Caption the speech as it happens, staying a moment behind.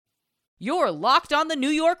You're Locked on the New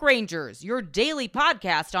York Rangers, your daily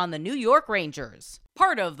podcast on the New York Rangers.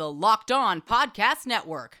 Part of the Locked On Podcast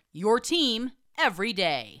Network, your team every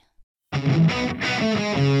day.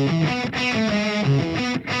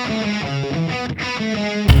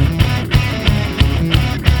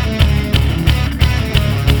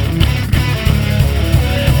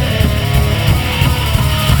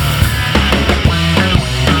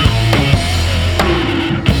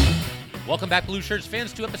 Welcome back, Blue Shirts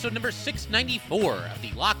fans, to episode number 694 of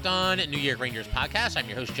the Locked On New York Rangers podcast. I'm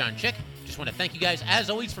your host, John Chick. Just want to thank you guys, as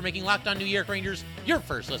always, for making Locked On New York Rangers your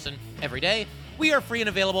first listen every day. We are free and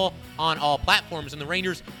available on all platforms, and the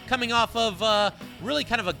Rangers coming off of really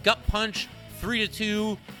kind of a gut punch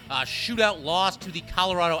 3-2 shootout loss to the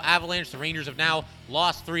Colorado Avalanche. The Rangers have now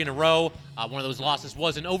lost 3 in a row. One of those losses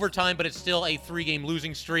was in overtime, but it's still a 3-game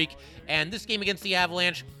losing streak. And this game against the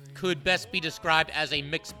Avalanche could best be described as a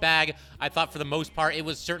mixed bag. I thought for the most part it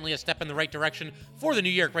was certainly a step in the right direction for the New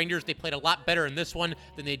York Rangers. They played a lot better in this one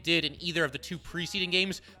than they did in either of the two preceding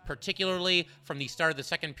games, particularly from the start of the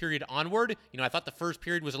second period onward. I thought the first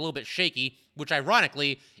period was a little bit shaky, which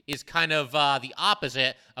ironically is kind of the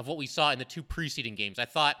opposite of what we saw in the two preceding games. I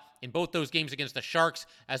thought in both those games against the Sharks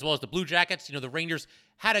as well as the Blue Jackets, the Rangers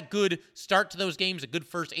had a good start to those games, a good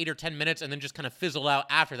first 8 or 10 minutes, and then just kind of fizzled out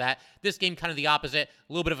after that. This game, kind of the opposite,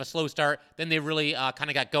 a little bit of a slow start. Then they really kind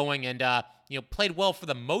of got going and, played well for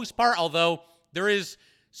the most part, although there is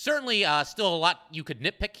certainly still a lot you could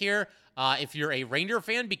nitpick here if you're a Ranger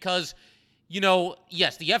fan because,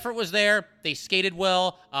 yes, the effort was there. They skated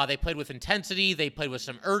well. They played with intensity. They played with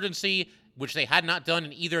some urgency, which they had not done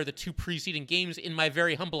in either of the two preceding games, in my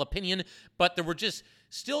very humble opinion. But there were just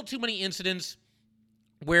still too many incidents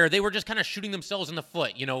where they were just kind of shooting themselves in the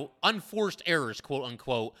foot, unforced errors, quote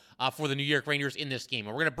unquote, for the New York Rangers in this game.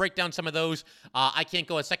 And we're going to break down some of those. I can't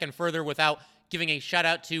go a second further without giving a shout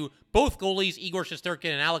out to both goalies, Igor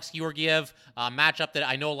Shesterkin and Alex Georgiev, a matchup that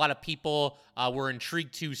I know a lot of people were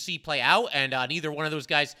intrigued to see play out, and neither one of those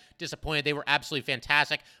guys disappointed. They were absolutely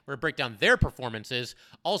fantastic. We're going to break down their performances.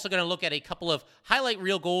 Also going to look at a couple of highlight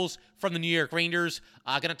reel goals from the New York Rangers.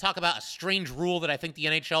 Going to talk about a strange rule that I think the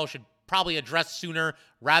NHL should probably address sooner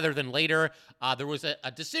rather than later. There was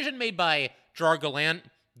a decision made by Gerard Gallant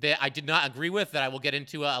that I did not agree with, that I will get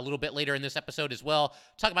into a little bit later in this episode as well.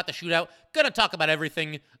 Talk about the shootout. Going to talk about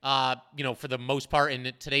everything, for the most part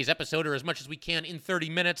in today's episode, or as much as we can in 30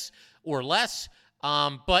 minutes or less.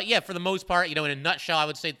 But yeah, for the most part, in a nutshell, I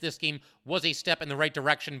would say that this game was a step in the right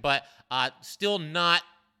direction, but still not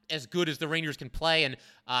as good as the Rangers can play, and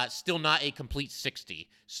still not a complete 60.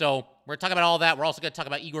 So we're going to talk about all that. We're also going to talk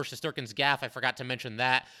about Igor Shesterkin's gaffe. I forgot to mention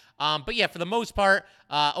that. But yeah, for the most part,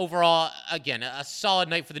 overall, again, a solid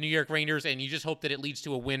night for the New York Rangers, and you just hope that it leads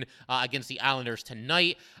to a win against the Islanders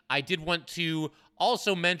tonight. I did want to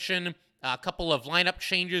also mention a couple of lineup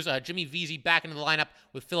changes. Jimmy Vesey back into the lineup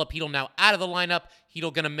with Filip Chytil now out of the lineup.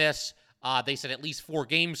 Chytil going to miss, they said, at least 4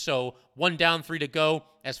 games, so 1 down, 3 to go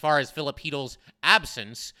as far as Filip Chytil's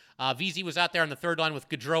absence. Vesey was out there on the third line with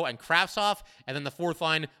Gaudreau and Kravtsov, and then the fourth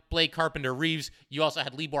line, Blake Carpenter Reeves. You also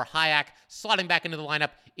had Libor Hajek slotting back into the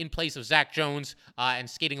lineup in place of Zach Jones and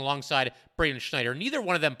skating alongside Braden Schneider. Neither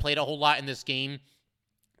one of them played a whole lot in this game.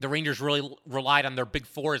 The Rangers really relied on their big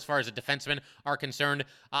four as far as the defensemen are concerned.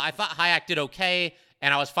 I thought Hajek did okay,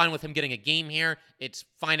 and I was fine with him getting a game here. It's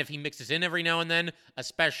fine if he mixes in every now and then,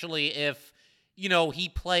 especially if he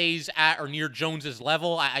plays at or near Jones's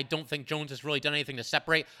level. I don't think Jones has really done anything to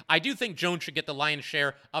separate. I do think Jones should get the lion's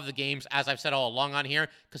share of the games, as I've said all along on here,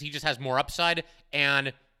 because he just has more upside.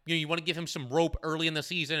 And you want to give him some rope early in the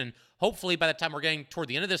season, and hopefully by the time we're getting toward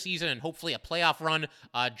the end of the season and hopefully a playoff run,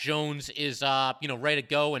 Jones is ready to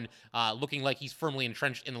go and looking like he's firmly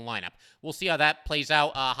entrenched in the lineup. We'll see how that plays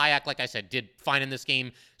out. Hajek, like I said, did fine in this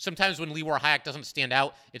game. Sometimes when Libor Hajek doesn't stand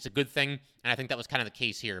out, it's a good thing, and I think that was kind of the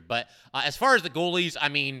case here. But as far as the goalies, I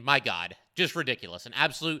mean, my God, just ridiculous. An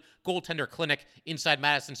absolute goaltender clinic inside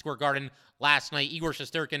Madison Square Garden last night. Igor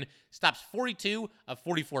Shesterkin stops 42 of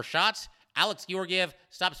 44 shots. Alex Georgiev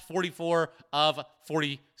stops 44 of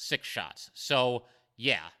 46 shots. So,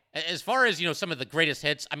 yeah. As far as, some of the greatest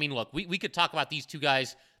hits, I mean, look, we could talk about these two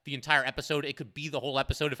guys the entire episode. It could be the whole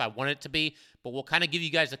episode if I wanted it to be, but we'll kind of give you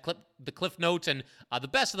guys the cliff notes and the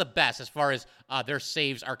best of the best as far as their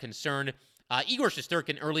saves are concerned. Igor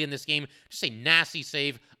Shesterkin early in this game, just a nasty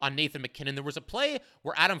save on Nathan MacKinnon. There was a play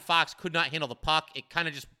where Adam Fox could not handle the puck.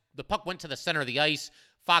 The puck went to the center of the ice.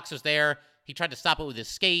 Fox was there. He tried to stop it with his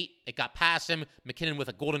skate. It got past him. MacKinnon with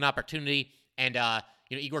a golden opportunity. And,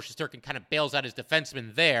 Igor Shesterkin kind of bails out his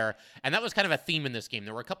defenseman there. And that was kind of a theme in this game.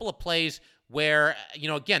 There were a couple of plays where,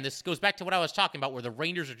 again, this goes back to what I was talking about, where the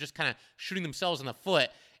Rangers are just kind of shooting themselves in the foot.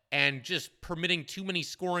 and just permitting too many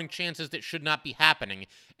scoring chances that should not be happening.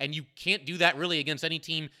 And you can't do that really against any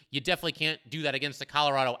team. You definitely can't do that against the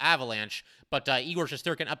Colorado Avalanche. But Igor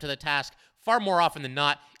Shesterkin up to the task far more often than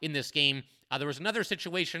not in this game. There was another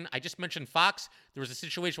situation. I just mentioned Fox. There was a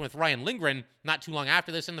situation with Ryan Lindgren not too long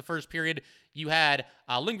after this in the first period. You had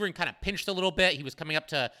Lindgren kind of pinched a little bit. He was coming up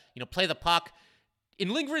to, play the puck. In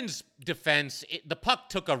Lindgren's defense, the puck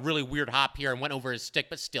took a really weird hop here and went over his stick,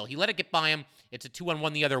 but still, he let it get by him. It's a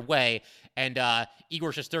 2-on-1 the other way, and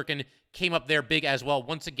Igor Shesterkin came up there big as well,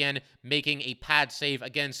 once again making a pad save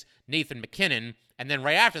against Nathan MacKinnon. And then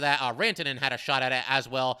right after that, Rantanen had a shot at it as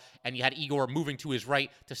well, and you had Igor moving to his right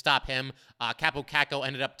to stop him. Kaapo Kakko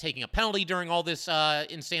ended up taking a penalty during all this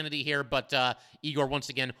insanity here, but Igor once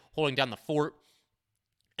again holding down the fort.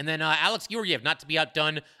 And then Alex Georgiev, not to be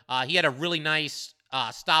outdone, he had a really nice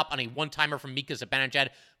stop on a one-timer from Mika Zibanejad.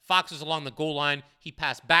 Fox was along the goal line. He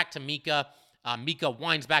passed back to Mika. Mika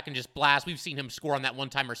winds back and just blasts. We've seen him score on that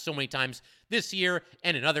one-timer so many times this year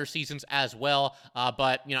and in other seasons as well.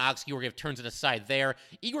 But Alex Georgiev turns it aside there.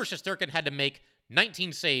 Igor Shesterkin had to make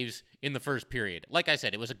 19 saves in the first period. Like I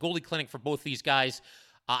said, it was a goalie clinic for both these guys.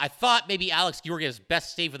 I thought maybe Alex Georgiev's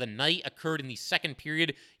best save of the night occurred in the second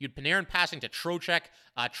period. You had Panarin passing to Trocheck.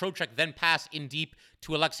 Trocheck then passed in deep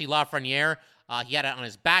to Alexis Lafreniere. He had it on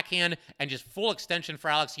his backhand and just full extension for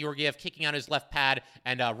Alex Georgiev, kicking out his left pad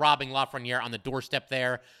and robbing Lafreniere on the doorstep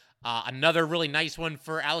there. Another really nice one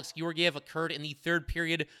for Alex Georgiev occurred in the third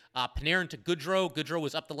period. Panarin to Goodrow. Goodrow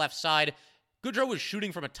was up the left side. Goodrow was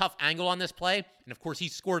shooting from a tough angle on this play, and of course he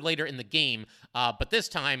scored later in the game. But this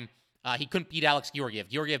time, he couldn't beat Alex Georgiev.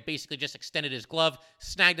 Georgiev basically just extended his glove,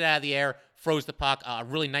 snagged it out of the air, froze the puck. A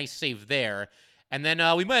really nice save there. And then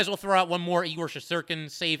we might as well throw out one more Igor Shesterkin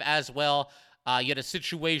save as well. You had a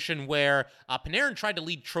situation where Panarin tried to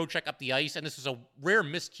lead Trocheck up the ice, and this is a rare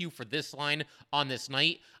miscue for this line on this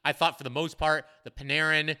night. I thought for the most part, the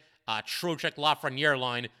Panarin, Trocheck, Lafreniere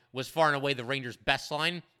line was far and away the Rangers' best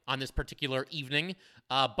line on this particular evening.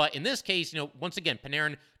 But in this case, once again,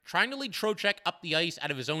 Panarin trying to lead Trocheck up the ice out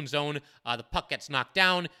of his own zone. The puck gets knocked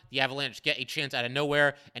down. The Avalanche get a chance out of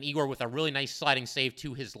nowhere, and Igor with a really nice sliding save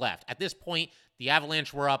to his left. At this point, the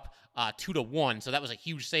Avalanche were up 2-1, so that was a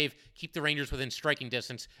huge save. Keep the Rangers within striking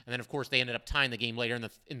distance, and then, of course, they ended up tying the game later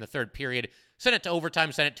in the third period. Sent it to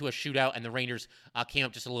overtime, sent it to a shootout, and the Rangers came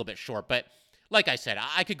up just a little bit short. But like I said,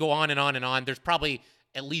 I could go on and on and on. There's probably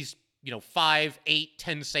at least 5, 8,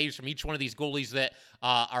 10 saves from each one of these goalies that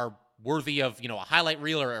are worthy of a highlight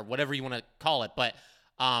reel or whatever you want to call it. But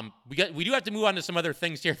we do have to move on to some other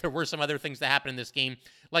things here. There were some other things that happened in this game.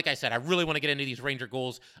 Like I said, I really want to get into these Ranger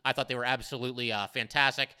goals. I thought they were absolutely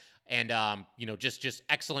fantastic, and just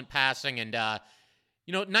excellent passing, and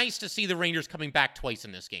nice to see the Rangers coming back twice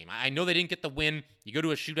in this game. I know they didn't get the win. You go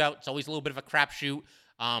to a shootout, it's always a little bit of a crapshoot,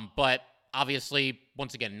 but obviously,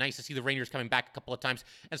 once again, nice to see the Rangers coming back a couple of times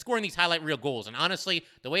and scoring these highlight reel goals. And honestly,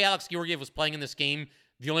 the way Alex Georgiev was playing in this game,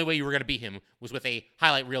 the only way you were going to beat him was with a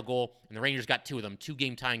highlight reel goal, and the Rangers got 2 of them, 2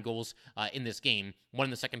 game-tying goals in this game, one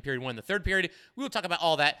in the second period, one in the third period. We will talk about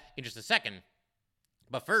all that in just a second.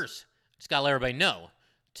 But first, just got to let everybody know,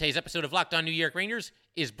 today's episode of Locked On New York Rangers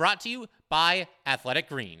is brought to you by Athletic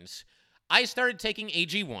Greens. I started taking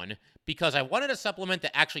AG1 because I wanted a supplement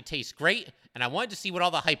that actually tastes great, and I wanted to see what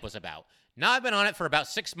all the hype was about. Now I've been on it for about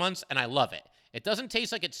 6 months, and I love it. It doesn't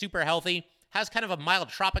taste like it's super healthy, has kind of a mild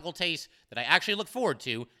tropical taste that I actually look forward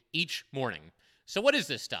to each morning. So what is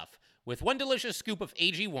this stuff? With one delicious scoop of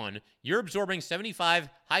AG1, you're absorbing 75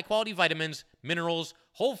 high-quality vitamins, minerals,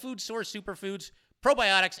 whole food source superfoods,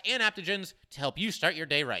 probiotics, and adaptogens to help you start your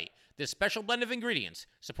day right. This special blend of ingredients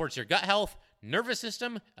supports your gut health, nervous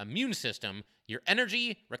system, immune system, your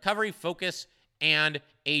energy, recovery, focus, and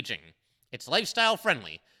aging. It's lifestyle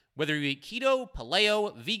friendly. Whether you eat keto,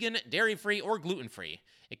 paleo, vegan, dairy-free, or gluten-free,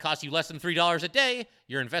 it costs you less than $3 a day,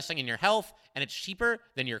 you're investing in your health, and it's cheaper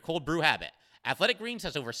than your cold brew habit. Athletic Greens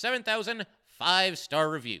has over 7,000 5-star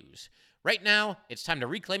reviews. Right now, it's time to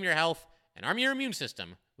reclaim your health and arm your immune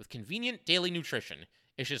system with convenient daily nutrition.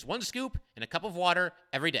 It's just 1 scoop and a cup of water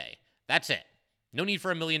every day. That's it. No need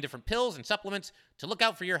for a million different pills and supplements to look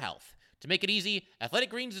out for your health. To make it easy, Athletic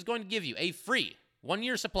Greens is going to give you a free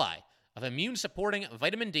 1-year supply of immune-supporting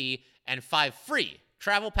vitamin D and 5 free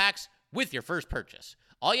travel packs with your first purchase.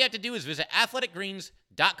 All you have to do is visit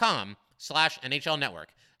athleticgreens.com/NHL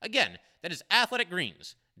Network. Again, that is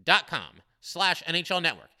athleticgreens.com/NHL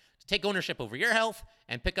Network to take ownership over your health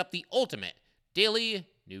and pick up the ultimate daily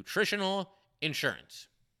nutritional insurance.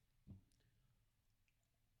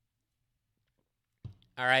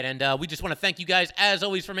 All right, and we just want to thank you guys, as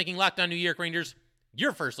always, for making Locked On New York Rangers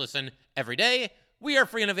your first listen every day. We are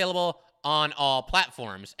free and available on all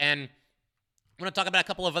platforms. And I'm going to talk about a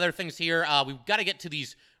couple of other things here. We've got to get to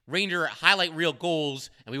these Ranger highlight reel goals,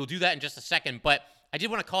 and we will do that in just a second. But I did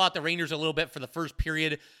want to call out the Rangers a little bit for the first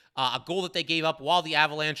period. A goal that they gave up while the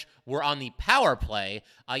Avalanche were on the power play.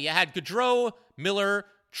 You had Gaudreau, Miller,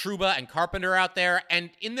 Trouba, and Carpenter out there, and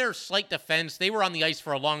in their slight defense, they were on the ice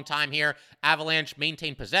for a long time here. Avalanche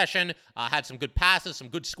maintained possession, had some good passes, some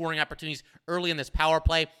good scoring opportunities early in this power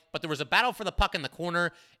play, but there was a battle for the puck in the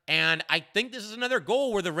corner, and I think this is another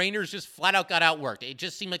goal where the Rangers just flat out got outworked. It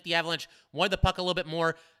just seemed like the Avalanche wanted the puck a little bit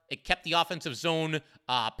more. It kept the offensive zone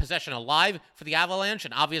possession alive for the Avalanche,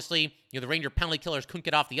 and obviously, the Ranger penalty killers couldn't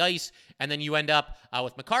get off the ice, and then you end up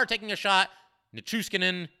with Makar taking a shot,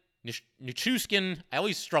 Nichushkin, I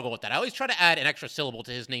always struggle with that. I always try to add an extra syllable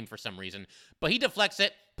to his name for some reason. But he deflects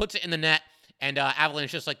it, puts it in the net, and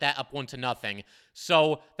Avalanche just like that up 1-0.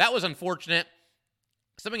 So that was unfortunate.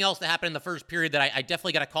 Something else that happened in the first period that I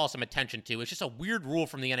definitely got to call some attention to. It's just a weird rule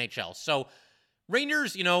from the NHL. So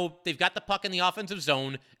Rangers, they've got the puck in the offensive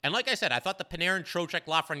zone. And like I said, I thought the Panarin, Trocheck,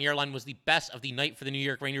 Lafreniere line was the best of the night for the New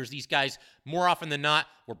York Rangers. These guys, more often than not,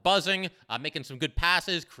 were buzzing, making some good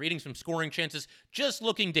passes, creating some scoring chances, just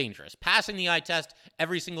looking dangerous, passing the eye test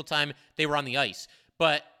every single time they were on the ice.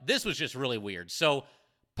 But this was just really weird. So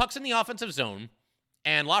puck's in the offensive zone,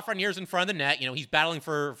 and Lafreniere's in front of the net. He's battling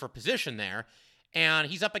for position there, and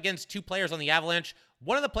he's up against two players on the Avalanche.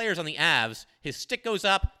 One of the players on the Avs, his stick goes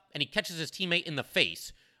up, and he catches his teammate in the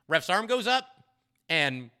face. Ref's arm goes up,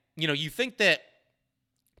 and, you think that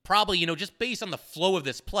probably, just based on the flow of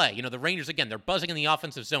this play, the Rangers, again, they're buzzing in the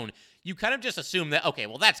offensive zone. You kind of just assume that, okay,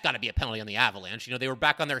 well, that's got to be a penalty on the Avalanche. They were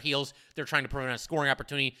back on their heels. They're trying to prevent a scoring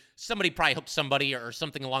opportunity. Somebody probably hooked somebody or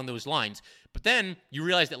something along those lines. But then you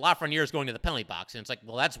realize that Lafreniere is going to the penalty box, and it's like,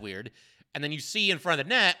 well, that's weird. And then you see in front of the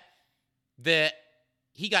net that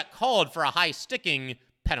he got called for a high sticking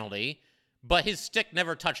penalty, but his stick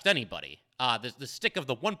never touched anybody. The stick of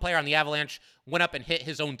the one player on the Avalanche went up and hit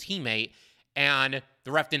his own teammate, and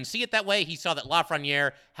the ref didn't see it that way. He saw that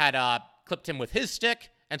Lafreniere had clipped him with his stick,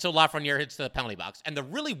 and so Lafreniere hits to the penalty box. And the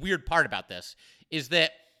really weird part about this is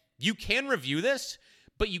that you can review this,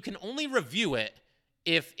 but you can only review it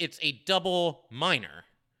if it's a double minor.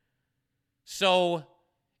 So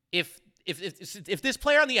if this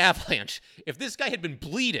player on the Avalanche, if this guy had been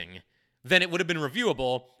bleeding, then it would have been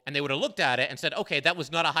reviewable, and they would have looked at it and said, okay, that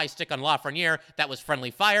was not a high stick on Lafreniere. That was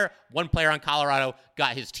friendly fire. One player on Colorado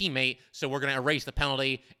got his teammate, so we're going to erase the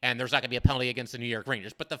penalty, and there's not going to be a penalty against the New York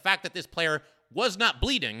Rangers. But the fact that this player was not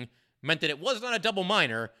bleeding meant that it was not a double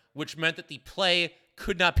minor, which meant that the play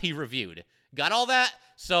could not be reviewed. Got all that?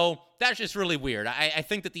 So that's just really weird. I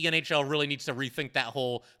think that the NHL really needs to rethink that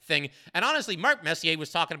whole thing. And honestly, Mark Messier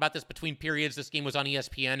was talking about this between periods. This game was on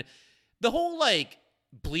ESPN. The whole,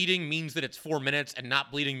 bleeding means that it's 4 minutes and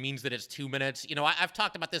not bleeding means that it's 2 minutes. I've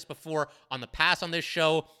talked about this before on the past on this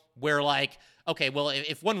show where, okay, well,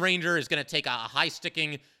 if one Ranger is going to take a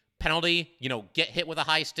high-sticking penalty, get hit with a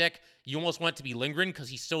high stick, you almost want it to be lingering because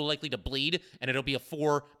he's so likely to bleed, and it'll be a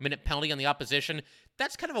 4-minute penalty on the opposition.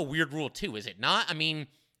 That's kind of a weird rule, too, is it not? I mean,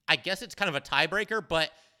 I guess it's kind of a tiebreaker,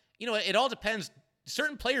 but, it all depends.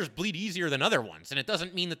 Certain players bleed easier than other ones, and it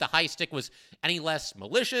doesn't mean that the high stick was any less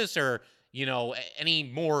malicious or any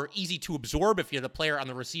more easy to absorb if you're the player on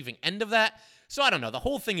the receiving end of that. So I don't know. The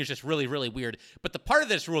whole thing is just really, really weird. But the part of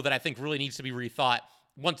this rule that I think really needs to be rethought,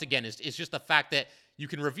 once again, is just the fact that you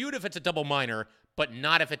can review it if it's a double minor, but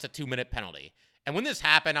not if it's a 2-minute penalty. And when this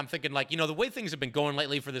happened, I'm thinking, the way things have been going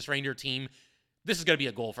lately for this Ranger team, this is going to be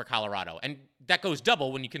a goal for Colorado. And that goes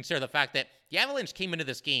double when you consider the fact that the Avalanche came into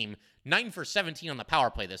this game 9 for 17 on the power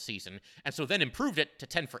play this season, and so then improved it to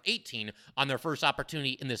 10 for 18 on their first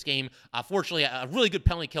opportunity in this game. Fortunately, a really good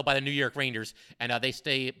penalty kill by the New York Rangers, and they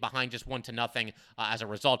stay behind just 1-0 as a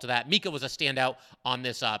result of that. Mika was a standout on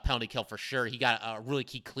this penalty kill for sure. He got a really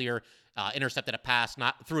key clear, intercepted a pass,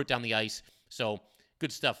 threw it down the ice, so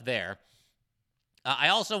good stuff there. I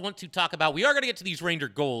also want to talk about, we are going to get to these Ranger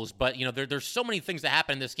goals, but, there's so many things that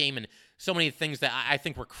happen in this game and so many things that I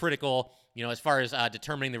think were critical, as far as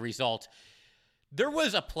determining the result. There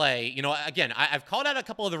was a play, again, I've called out a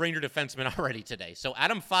couple of the Ranger defensemen already today. So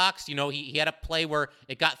Adam Fox, he had a play where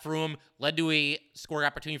it got through him, led to a scoring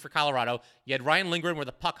opportunity for Colorado. You had Ryan Lindgren where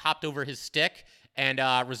the puck hopped over his stick and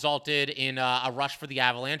resulted in a rush for the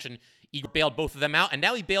Avalanche, and he bailed both of them out, and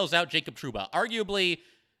now he bails out Jacob Trouba. Arguably,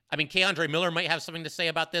 K'Andre Miller might have something to say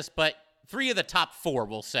about this, but 3 of the top 4,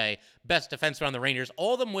 we'll say, best defensemen on the Rangers,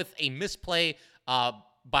 all of them with a misplay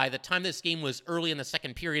by the time this game was early in the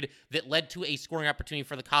second period that led to a scoring opportunity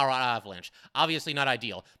for the Colorado Avalanche. Obviously not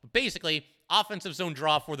ideal, but basically, offensive zone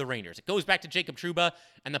draw for the Rangers. It goes back to Jacob Trouba,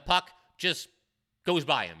 and the puck just goes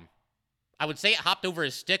by him. I would say it hopped over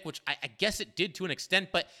his stick, which I guess it did to an extent,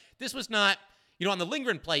 but this was not, on the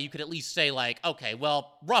Lindgren play, you could at least say okay,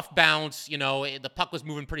 well, rough bounce, the puck was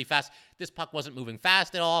moving pretty fast. This puck wasn't moving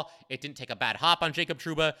fast at all. It didn't take a bad hop on Jacob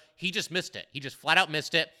Trouba. He just missed it. He just flat out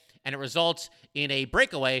missed it, and it results in a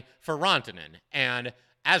breakaway for Rantanen. And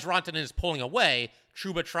as Rantanen is pulling away,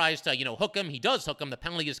 Trouba tries to, hook him. He does hook him. The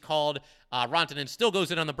penalty is called. Rantanen still goes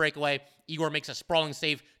in on the breakaway. Igor makes a sprawling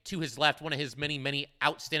save to his left, one of his many, many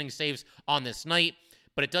outstanding saves on this night.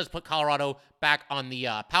 But it does put Colorado back on the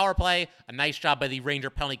power play. A nice job by the Ranger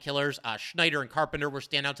penalty killers. Schneider and Carpenter were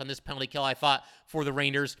standouts on this penalty kill, I thought, for the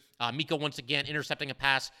Rangers. Mikko once again intercepting a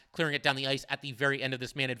pass, clearing it down the ice at the very end of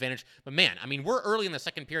this man advantage. But man, we're early in the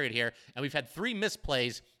second period here, and we've had 3 missed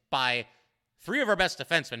plays by 3 of our best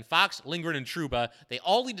defensemen, Fox, Lindgren, and Trouba. They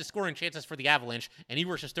all lead to scoring chances for the Avalanche, and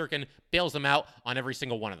Igor Shesterkin bails them out on every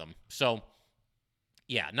single one of them. So,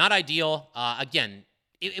 yeah, not ideal. Again,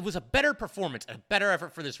 it was a better performance, a better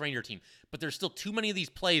effort for this Ranger team, but there's still too many of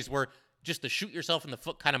these plays where just the shoot yourself in the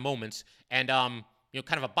foot kind of moments, and kind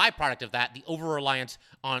of a byproduct of that, the over-reliance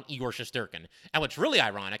on Igor Shesterkin. And what's really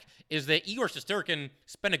ironic is that Igor Shesterkin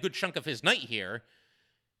spent a good chunk of his night here,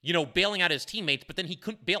 bailing out his teammates, but then he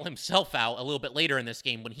couldn't bail himself out a little bit later in this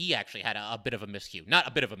game when he actually had a bit of a miscue. Not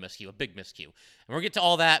a bit of a miscue, a big miscue. And we're going to get to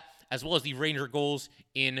all that, as well as the Ranger goals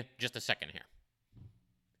in just a second here.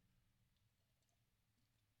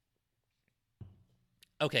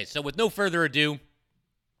 Okay, so with no further ado,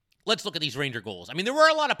 let's look at these Ranger goals. There were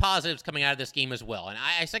a lot of positives coming out of this game as well. And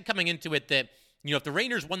I said coming into it that, if the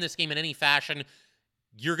Rangers won this game in any fashion,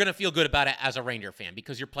 you're going to feel good about it as a Ranger fan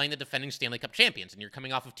because you're playing the defending Stanley Cup champions and you're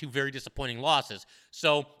coming off of 2 very disappointing losses.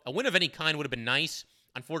 So a win of any kind would have been nice.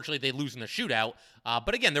 Unfortunately, they lose in the shootout.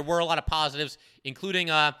 But again, there were a lot of positives,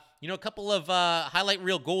 including, a couple of highlight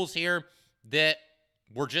reel goals here that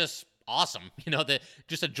were just awesome.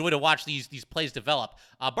 Just a joy to watch these plays develop.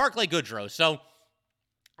 Barclay Goodrow. So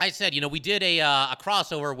I said, we did a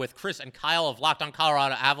crossover with Chris and Kyle of Locked On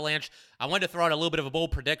Colorado Avalanche. I wanted to throw out a little bit of a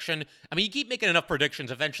bold prediction. You keep making enough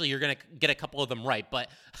predictions, eventually you're going to get a couple of them right. But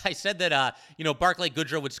I said that, Barclay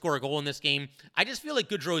Goodrow would score a goal in this game. I just feel like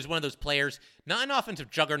Goodrow is one of those players, not an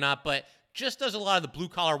offensive juggernaut, but just does a lot of the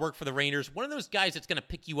blue-collar work for the Rangers. One of those guys that's going to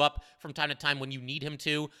pick you up from time to time when you need him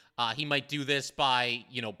to. He might do this by,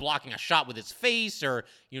 blocking a shot with his face or,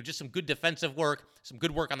 just some good defensive work, some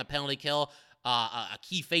good work on the penalty kill, a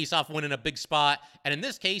key face-off win in a big spot, and in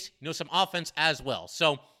this case, some offense as well.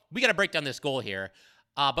 So we got to break down this goal here.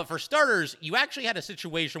 But for starters, you actually had a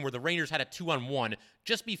situation where the Rangers had a 2-on-1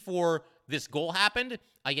 just before this goal happened.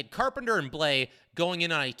 I had Carpenter and Blais going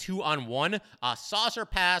in on a 2-on-1, saucer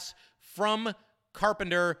pass from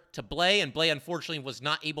Carpenter to Blais, and Blais unfortunately was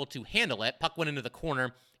not able to handle it. Puck went into the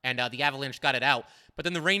corner, and the Avalanche got it out. But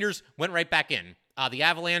then the Rangers went right back in. The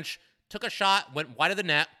Avalanche took a shot, went wide of the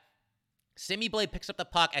net. Sammy Blais picks up the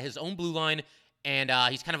puck at his own blue line, and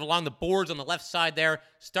he's kind of along the boards on the left side there,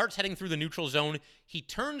 starts heading through the neutral zone. He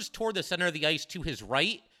turns toward the center of the ice to his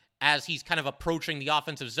right as he's kind of approaching the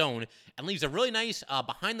offensive zone and leaves a really nice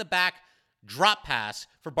behind-the-back drop pass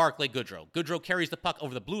for Barclay Goodrow. Goodrow carries the puck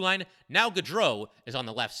over the blue line. Now Goodrow is on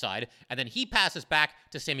the left side, and then he passes back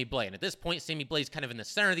to Sammy Blais. And at this point, Sammy Blais is kind of in the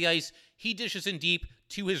center of the ice. He dishes in deep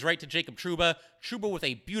to his right to Jacob Trouba. Trouba with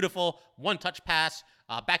a beautiful one-touch pass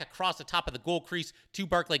back across the top of the goal crease to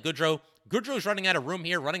Barclay Goodrow. Goodrow's running out of room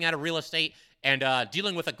here, running out of real estate, and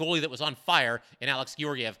dealing with a goalie that was on fire in Alex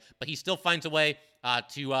Georgiev. But he still finds a way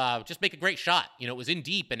to just make a great shot. It was in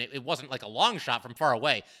deep, and it wasn't like a long shot from far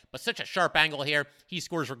away, but such a sharp angle here. He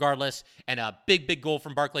scores regardless, and a big goal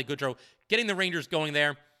from Barclay Goodrow, getting the Rangers going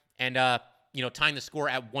there, and, tying the score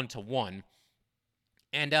at 1-1.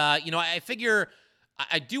 And, I figure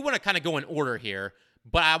I do want to kind of go in order here,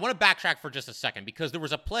 but I want to backtrack for just a second because there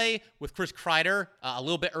was a play with Chris Kreider a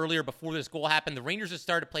little bit earlier before this goal happened. The Rangers had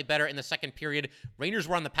started to play better in the second period. Rangers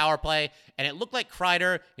were on the power play, and it looked like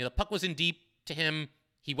Kreider, the puck was in deep to him.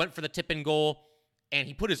 He went for the tip-in goal, and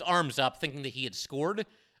he put his arms up thinking that he had scored.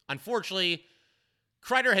 Unfortunately,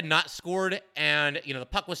 Kreider had not scored, and, the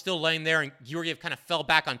puck was still laying there, and Georgiev kind of fell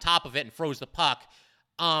back on top of it and froze the puck.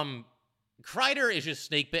 Kreider is just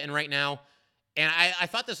snake-bitten right now. And I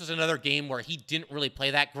thought this was another game where he didn't really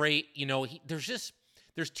play that great.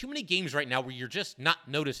 There's too many games right now where you're just not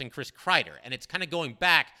noticing Chris Kreider. And it's kind of going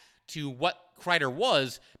back to what Kreider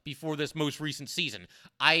was before this most recent season.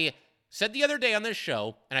 I said the other day on this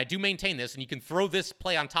show, and I do maintain this, and you can throw this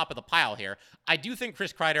play on top of the pile here, I do think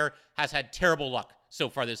Chris Kreider has had terrible luck so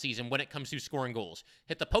far this season when it comes to scoring goals.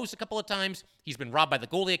 Hit the post a couple of times. He's been robbed by the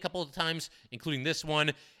goalie a couple of times, including this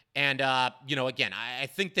one. And, again, I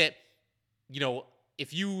think that,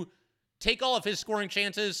 if you take all of his scoring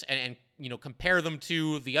chances and compare them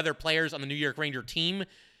to the other players on the New York Ranger team,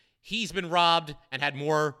 he's been robbed and had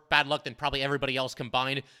more bad luck than probably everybody else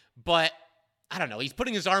combined. But I don't know. He's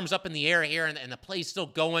putting his arms up in the air here, and the play's still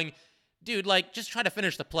going. Dude, just try to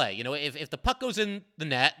finish the play. If the puck goes in the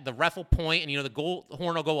net, the ref will point, and, the goal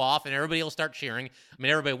horn will go off, and everybody will start cheering. I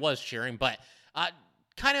mean, everybody was cheering, but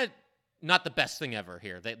kind of not the best thing ever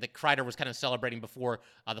here. That Kreider was kind of celebrating before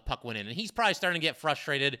the puck went in, and he's probably starting to get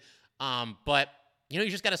frustrated. But, you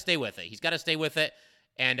just got to stay with it. He's got to stay with it,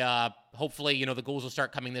 and hopefully, the goals will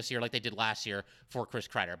start coming this year like they did last year for Chris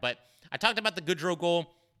Kreider. But I talked about the Goodrow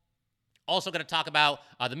goal. Also going to talk about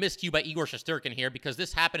the miscue by Igor Shesterkin here, because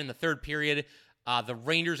this happened in the third period. The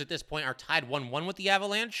Rangers at this point are tied 1-1 with the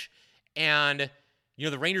Avalanche. And,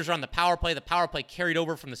 the Rangers are on the power play. The power play carried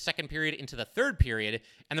over from the second period into the third period.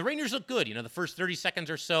 And the Rangers look good. The first 30 seconds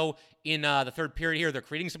or so in the third period here, they're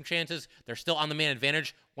creating some chances. They're still on the man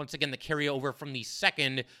advantage. Once again, the carryover from the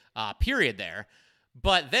second period there.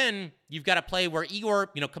 But then you've got a play where Igor,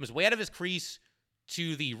 comes way out of his crease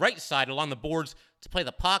to the right side along the boards to play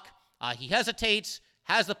the puck. He hesitates,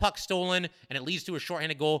 has the puck stolen, and it leads to a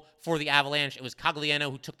shorthanded goal for the Avalanche. It was Cogliano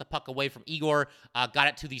who took the puck away from Igor, got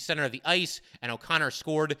it to the center of the ice, and O'Connor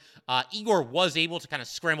scored. Igor was able to kind of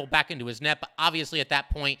scramble back into his net, but obviously at that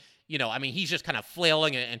point, he's just kind of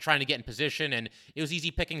flailing and trying to get in position, and it was easy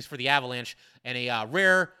pickings for the Avalanche, and a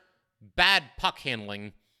rare bad puck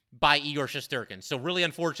handling by Igor Shesterkin. So really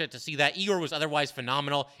unfortunate to see that. Igor was otherwise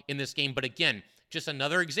phenomenal in this game, but again, just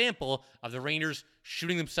another example of the Rangers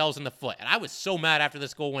shooting themselves in the foot. And I was so mad after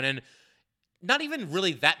this goal went in. Not even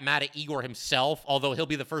really that mad at Igor himself, although he'll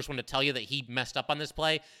be the first one to tell you that he messed up on this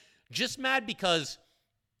play. Just mad because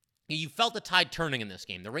you felt the tide turning in this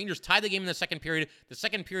game. The Rangers tied the game in the second period. The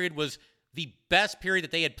second period was the best period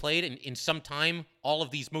that they had played in some time, all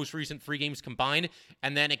of these most recent 3 games combined.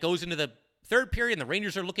 And then it goes into the third period, and the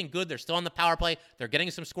Rangers are looking good. They're still on the power play. They're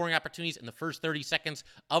getting some scoring opportunities in the first 30 seconds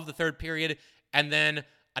of the third period. And then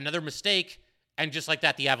another mistake, and just like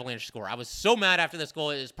that, the Avalanche score. I was so mad after this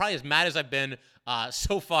goal. It's probably as mad as I've been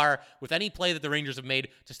so far with any play that the Rangers have made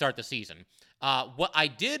to start the season. What I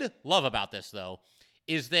did love about this, though,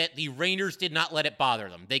 is that the Rangers did not let it bother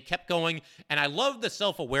them. They kept going, and I love the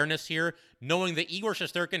self-awareness here, knowing that Igor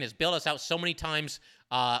Shesterkin has bailed us out so many times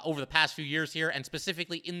over the past few years here, and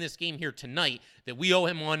specifically in this game here tonight, that we owe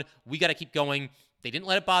him one. We got to keep going. They didn't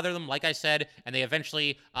let it bother them, like I said, and they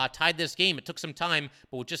eventually tied this game. It took some time,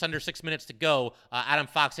 but with just under 6 minutes to go, Adam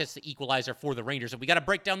Fox hits the equalizer for the Rangers. And we got to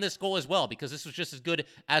break down this goal as well, because this was just as good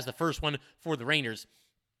as the first one for the Rangers.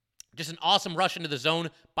 Just an awesome rush into the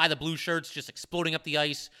zone by the Blue Shirts, just exploding up the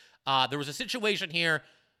ice. There was a situation here,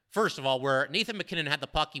 first of all, where Nathan MacKinnon had the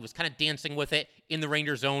puck. He was kind of dancing with it in the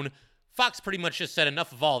Ranger zone. Fox pretty much just said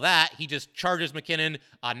enough of all that. He just charges MacKinnon,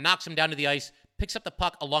 knocks him down to the ice, picks up the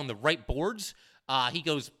puck along the right boards. He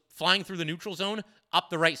goes flying through the neutral zone up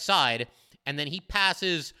the right side, and then he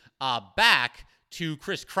passes back to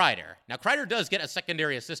Chris Kreider. Now, Kreider does get a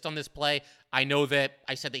secondary assist on this play. I know that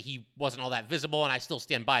I said that he wasn't all that visible, and I still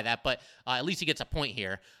stand by that, but at least he gets a point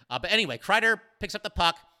here. But anyway, Kreider picks up the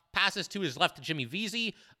puck, passes to his left to Jimmy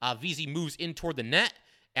Vesey. Vesey moves in toward the net,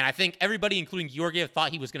 and I think everybody, including Georgiev,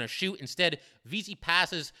 thought he was going to shoot. Instead, Vesey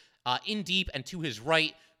passes in deep and to his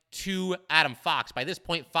right to Adam Fox. By this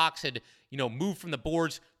point, Fox had moved from the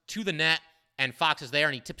boards to the net, and Fox is there,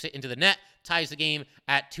 and he tips it into the net, ties the game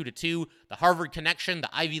at 2-2. The Harvard connection, the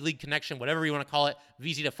Ivy League connection, whatever you want to call it,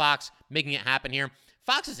 Vesey to Fox, making it happen here.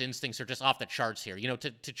 Fox's instincts are just off the charts here.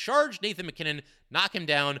 To charge Nathan MacKinnon, knock him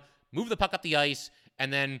down, move the puck up the ice,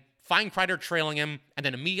 and then find Kreider trailing him, and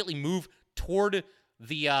then immediately move toward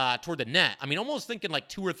the net. I mean, almost thinking like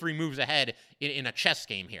 2 or 3 moves ahead in a chess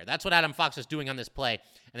game here. That's what Adam Fox is doing on this play,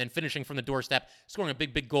 and then finishing from the doorstep, scoring a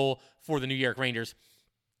big goal for the New York Rangers.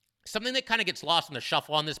 Something that kind of gets lost in the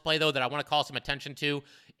shuffle on this play, though, that I want to call some attention to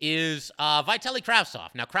is Vitaly Kravtsov.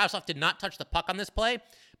 Now, Kravtsov did not touch the puck on this play,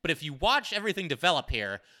 but if you watch everything develop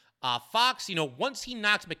here, Fox, once he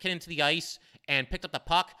knocked MacKinnon to the ice and picked up the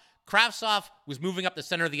puck, Kravtsov was moving up the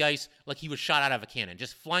center of the ice like he was shot out of a cannon,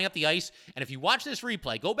 just flying up the ice. And if you watch this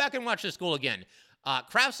replay, go back and watch this goal again.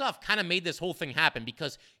 Kravtsov kind of made this whole thing happen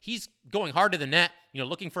because he's going hard to the net,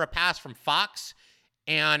 looking for a pass from Fox.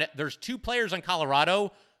 And there's 2 players on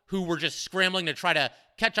Colorado who were just scrambling to try to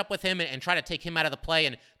catch up with him and try to take him out of the play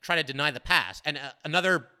and try to deny the pass. And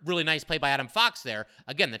another really nice play by Adam Fox there.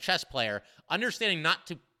 Again, the chess player, understanding not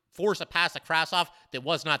to force a pass to Kravtsov that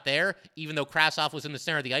was not there, even though Kravtsov was in the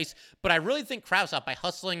center of the ice. But I really think Kravtsov, by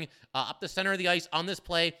hustling up the center of the ice on this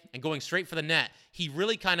play and going straight for the net, he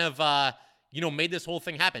really kind of, made this whole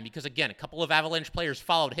thing happen. Because, again, a couple of Avalanche players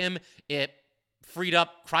followed him. It freed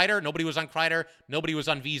up Kreider. Nobody was on Kreider. Nobody was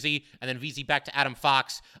on Vesey. And then Vesey back to Adam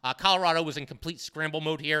Fox. Colorado was in complete scramble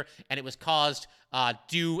mode here, and it was caused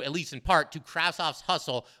due, at least in part, to Krasov's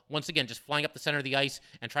hustle. Once again, just flying up the center of the ice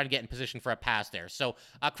and trying to get in position for a pass there. So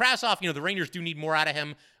Krasov, the Rangers do need more out of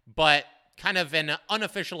him, but kind of an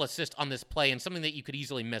unofficial assist on this play and something that you could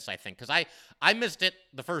easily miss, I think, because I missed it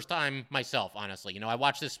the first time myself, honestly. I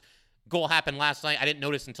watched this goal happen last night. I didn't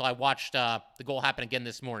notice until I watched the goal happen again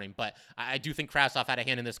this morning, but I do think Krasov had a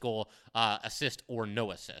hand in this goal, assist or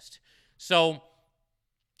no assist. So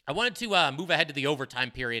I wanted to move ahead to the overtime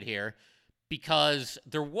period here because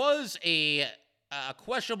there was a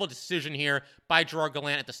questionable decision here by Gerard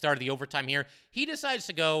Gallant at the start of the overtime here. He decides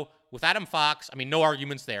to go with Adam Fox. I mean, no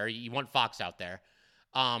arguments there. You want Fox out there.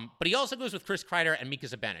 But he also goes with Chris Kreider and Mika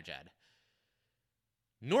Zibanejad.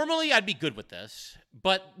 Normally, I'd be good with this,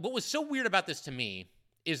 but what was so weird about this to me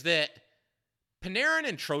is that Panarin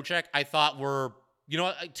and Trocheck, I thought, were,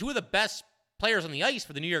 two of the best players on the ice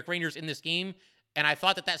for the New York Rangers in this game, and I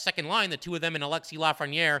thought that second line, the two of them and Alexis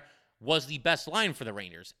Lafreniere, was the best line for the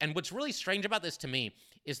Rangers. And what's really strange about this to me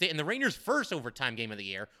is that in the Rangers' first overtime game of the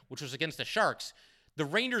year, which was against the Sharks, the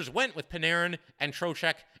Rangers went with Panarin and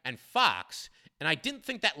Trocheck and Fox, and I didn't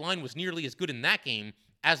think that line was nearly as good in that game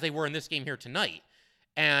as they were in this game here tonight.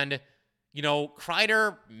 And,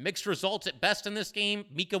 Kreider, mixed results at best in this game.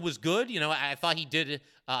 Mika was good. I thought he did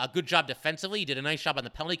a good job defensively. He did a nice job on the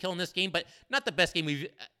penalty kill in this game, but not the best game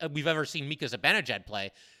we've ever seen Mika Zibanejad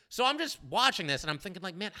play. So I'm just watching this, and I'm thinking,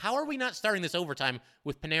 man, how are we not starting this overtime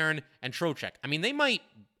with Panarin and Trocheck? I mean, they might,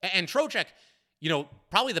 and Trocheck,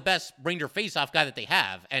 probably the best Ranger faceoff guy that they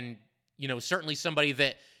have, and, certainly somebody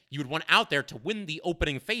that you would want out there to win the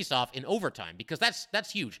opening faceoff in overtime, because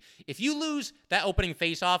that's huge. If you lose that opening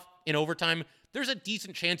faceoff in overtime, there's a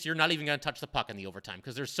decent chance you're not even going to touch the puck in the overtime,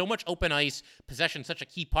 because there's so much open ice, possession, such a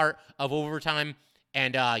key part of overtime,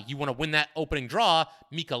 and you want to win that opening draw.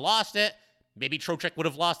 Mika lost it. Maybe Trocheck would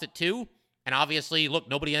have lost it too. And obviously, look,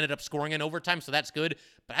 nobody ended up scoring in overtime, so that's good.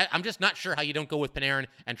 But I'm just not sure how you don't go with Panarin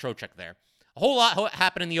and Trocheck there. A whole lot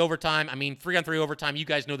happened in the overtime. I mean, 3-on-3 overtime, you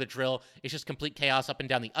guys know the drill. It's just complete chaos up and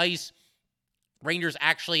down the ice. Rangers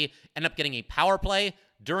actually end up getting a power play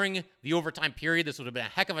during the overtime period. This would have been a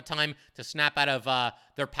heck of a time to snap out of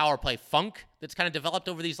their power play funk that's kind of developed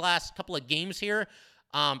over these last couple of games here.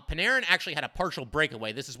 Panarin actually had a partial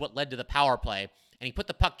breakaway. This is what led to the power play, and he put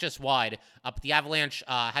the puck just wide. But the Avalanche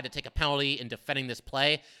had to take a penalty in defending this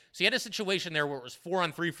play. So you had a situation there where it was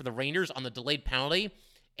 4-on-3 for the Rangers on the delayed penalty.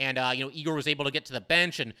 And, Igor was able to get to the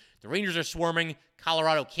bench, and the Rangers are swarming.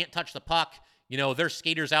 Colorado can't touch the puck. Their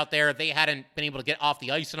skaters out there, they hadn't been able to get off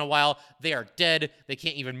the ice in a while. They are dead. They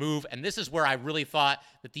can't even move. And this is where I really thought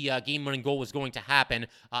that the game-winning goal was going to happen.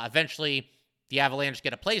 Eventually, the Avalanche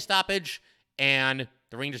get a play stoppage, and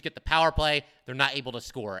the Rangers get the power play. They're not able to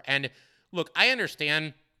score. And, look, I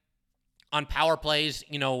understand on power plays,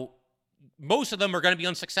 most of them are going to be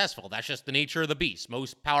unsuccessful. That's just the nature of the beast.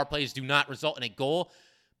 Most power plays do not result in a goal.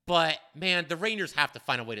 But, man, the Rangers have to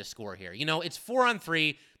find a way to score here. It's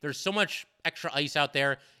 4-on-3. There's so much extra ice out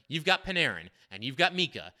there. You've got Panarin, and you've got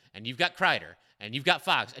Mika, and you've got Kreider, and you've got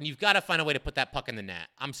Fox, and you've got to find a way to put that puck in the net.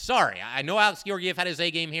 I'm sorry. I know Alex Georgiev had his A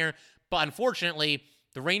game here, but unfortunately,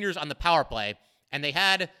 the Rangers on the power play, and they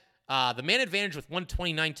had the man advantage with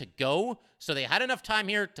 1:29 to go, so they had enough time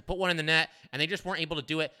here to put one in the net, and they just weren't able to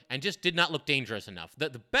do it, and just did not look dangerous enough.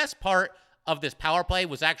 The best part of this power play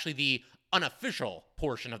was actually the unofficial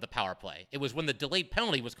portion of the power play. It was when the delayed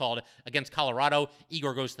penalty was called against Colorado.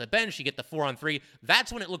 Igor goes to the bench. You get the 4-on-3.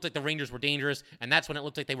 That's when it looked like the Rangers were dangerous, and that's when it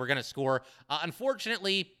looked like they were going to score.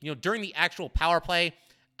 Unfortunately, during the actual power play,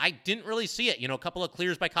 I didn't really see it. A couple of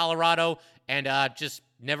clears by Colorado, and just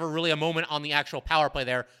never really a moment on the actual power play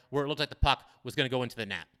there where it looked like the puck was going to go into the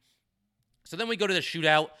net. So then we go to the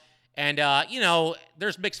shootout, and,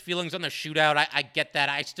 there's mixed feelings on the shootout. I get that.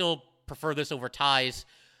 I still prefer this over ties.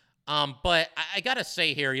 But I got to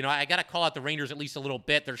say here, I got to call out the Rangers at least a little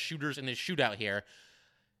bit. They're shooters in this shootout here.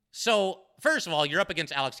 So, first of all, you're up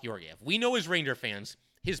against Alex Georgiev. We know as Ranger fans,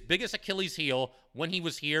 his biggest Achilles heel when he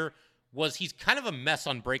was here was he's kind of a mess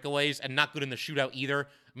on breakaways and not good in the shootout either.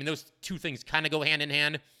 I mean, those two things kind of go hand in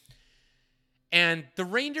hand. And the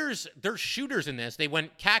Rangers, they're shooters in this. They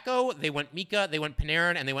went Kakko, they went Mika, they went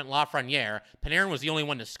Panarin, and they went Lafreniere. Panarin was the only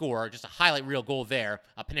one to score, just a highlight reel goal there.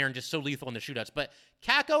 Panarin just so lethal in the shootouts. But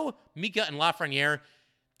Kakko, Mika, and Lafreniere,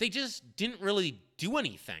 they just didn't really do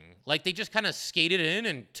anything. Like, they just kind of skated in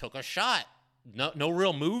and took a shot. No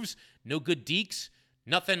real moves, no good dekes,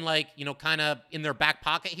 nothing like, kind of in their back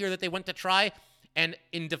pocket here that they went to try. And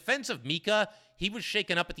in defense of Mika, he was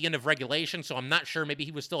shaken up at the end of regulation, so I'm not sure. Maybe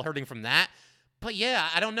he was still hurting from that. But yeah,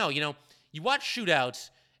 I don't know. you watch shootouts,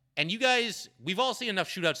 and you guys, we've all seen enough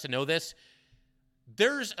shootouts to know this.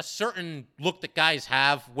 There's a certain look that guys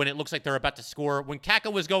have when it looks like they're about to score. When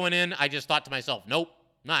Kakko was going in, I just thought to myself, nope,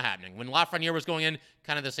 not happening. When Lafreniere was going in,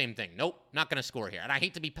 kind of the same thing. Nope, not going to score here. And I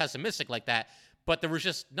hate to be pessimistic like that, but there was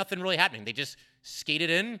just nothing really happening. They just skated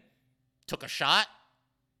in, took a shot,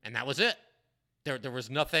 and that was it. There was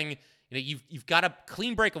nothing. You've got a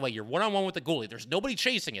clean breakaway. You're one-on-one with the goalie. There's nobody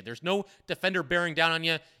chasing it. There's no defender bearing down on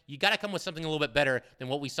you. You got to come with something a little bit better than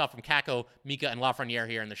what we saw from Kakko, Mika, and Lafreniere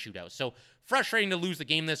here in the shootout. So frustrating to lose the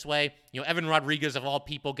game this way. Evan Rodriguez, of all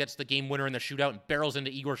people, gets the game winner in the shootout and barrels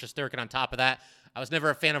into Igor Shesterkin on top of that. I was never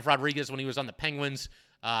a fan of Rodriguez when he was on the Penguins.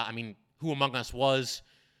 Who among us was?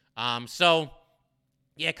 So,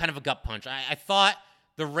 yeah, kind of a gut punch. I thought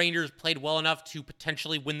the Rangers played well enough to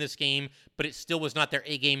potentially win this game, but it still was not their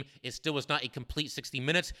A game. It still was not a complete 60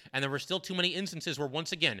 minutes, and there were still too many instances where,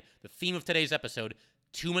 once again, the theme of today's episode,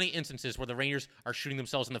 too many instances where the Rangers are shooting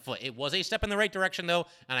themselves in the foot. It was a step in the right direction, though,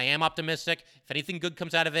 and I am optimistic. If anything good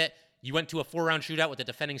comes out of it, you went to a 4-round shootout with the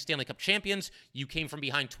defending Stanley Cup champions. You came from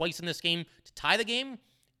behind twice in this game to tie the game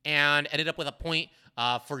and ended up with a point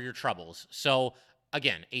for your troubles. So,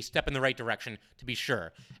 again, a step in the right direction, to be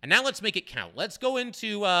sure. And now let's make it count. Let's go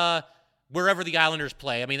into wherever the Islanders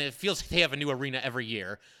play. I mean, it feels like they have a new arena every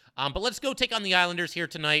year. But let's go take on the Islanders here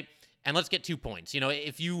tonight, and let's get 2 points.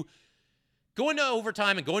 If you go into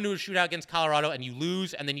overtime and go into a shootout against Colorado and you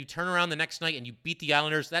lose, and then you turn around the next night and you beat the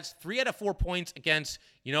Islanders, that's 3 out of 4 points against,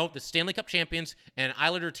 the Stanley Cup champions and an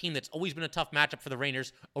Islander team that's always been a tough matchup for the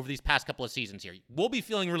Rangers over these past couple of seasons here. We'll be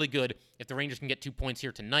feeling really good if the Rangers can get 2 points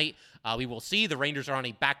here tonight. We will see. The Rangers are on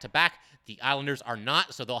a back-to-back. The Islanders are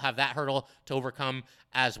not, so they'll have that hurdle to overcome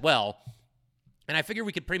as well. And I figure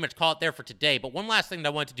we could pretty much call it there for today. But one last thing that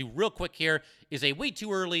I wanted to do real quick here is a way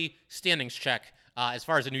too early standings check as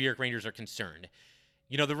far as the New York Rangers are concerned.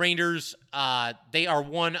 The Rangers, they are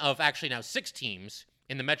one of actually now 6 teams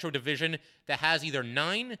in the Metro Division that has either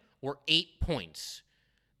 9 or 8 points.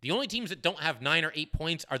 The only teams that don't have 9 or 8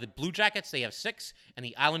 points are the Blue Jackets. They have 6, and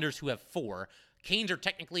the Islanders, who have 4. Canes are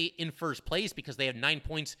technically in first place because they have 9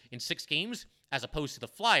 points in 6 games, as opposed to the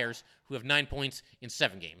Flyers, who have 9 points in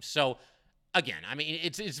 7 games. So, again, I mean,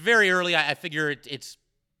 it's very early. I figure it's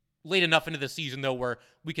late enough into the season, though, where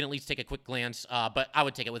we can at least take a quick glance, but I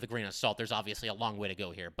would take it with a grain of salt. There's obviously a long way to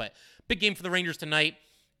go here, but big game for the Rangers tonight,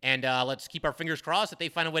 and let's keep our fingers crossed that they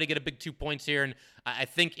find a way to get a big 2 points here, and I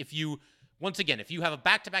think if you have a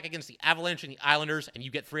back-to-back against the Avalanche and the Islanders, and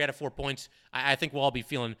you get 3 out of 4 points, I think we'll all be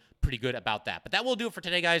feeling pretty good about that. But that will do it for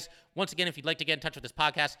today, guys. Once again, if you'd like to get in touch with this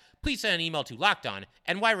podcast, please send an email to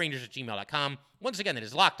LockedOnNYRangers@gmail.com. Once again, that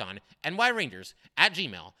is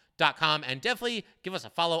LockedOnNYRangers@gmail.com. And definitely give us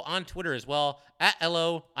a follow on Twitter as well,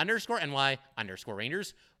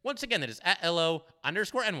 @LO_NY_Rangers. Once again, that is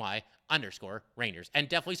 @LO_NY_Rangers. And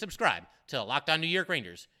definitely subscribe to the Locked On New York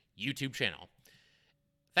Rangers YouTube channel.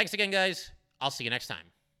 Thanks again, guys. I'll see you next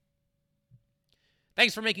time.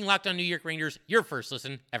 Thanks for making Locked On New York Rangers your first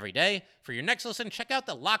listen every day. For your next listen, check out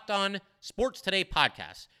the Locked On Sports Today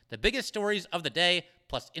podcast. The biggest stories of the day,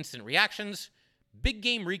 plus instant reactions, big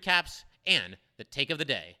game recaps, and the take of the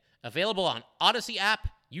day. Available on Odyssey app,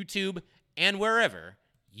 YouTube, and wherever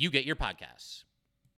you get your podcasts.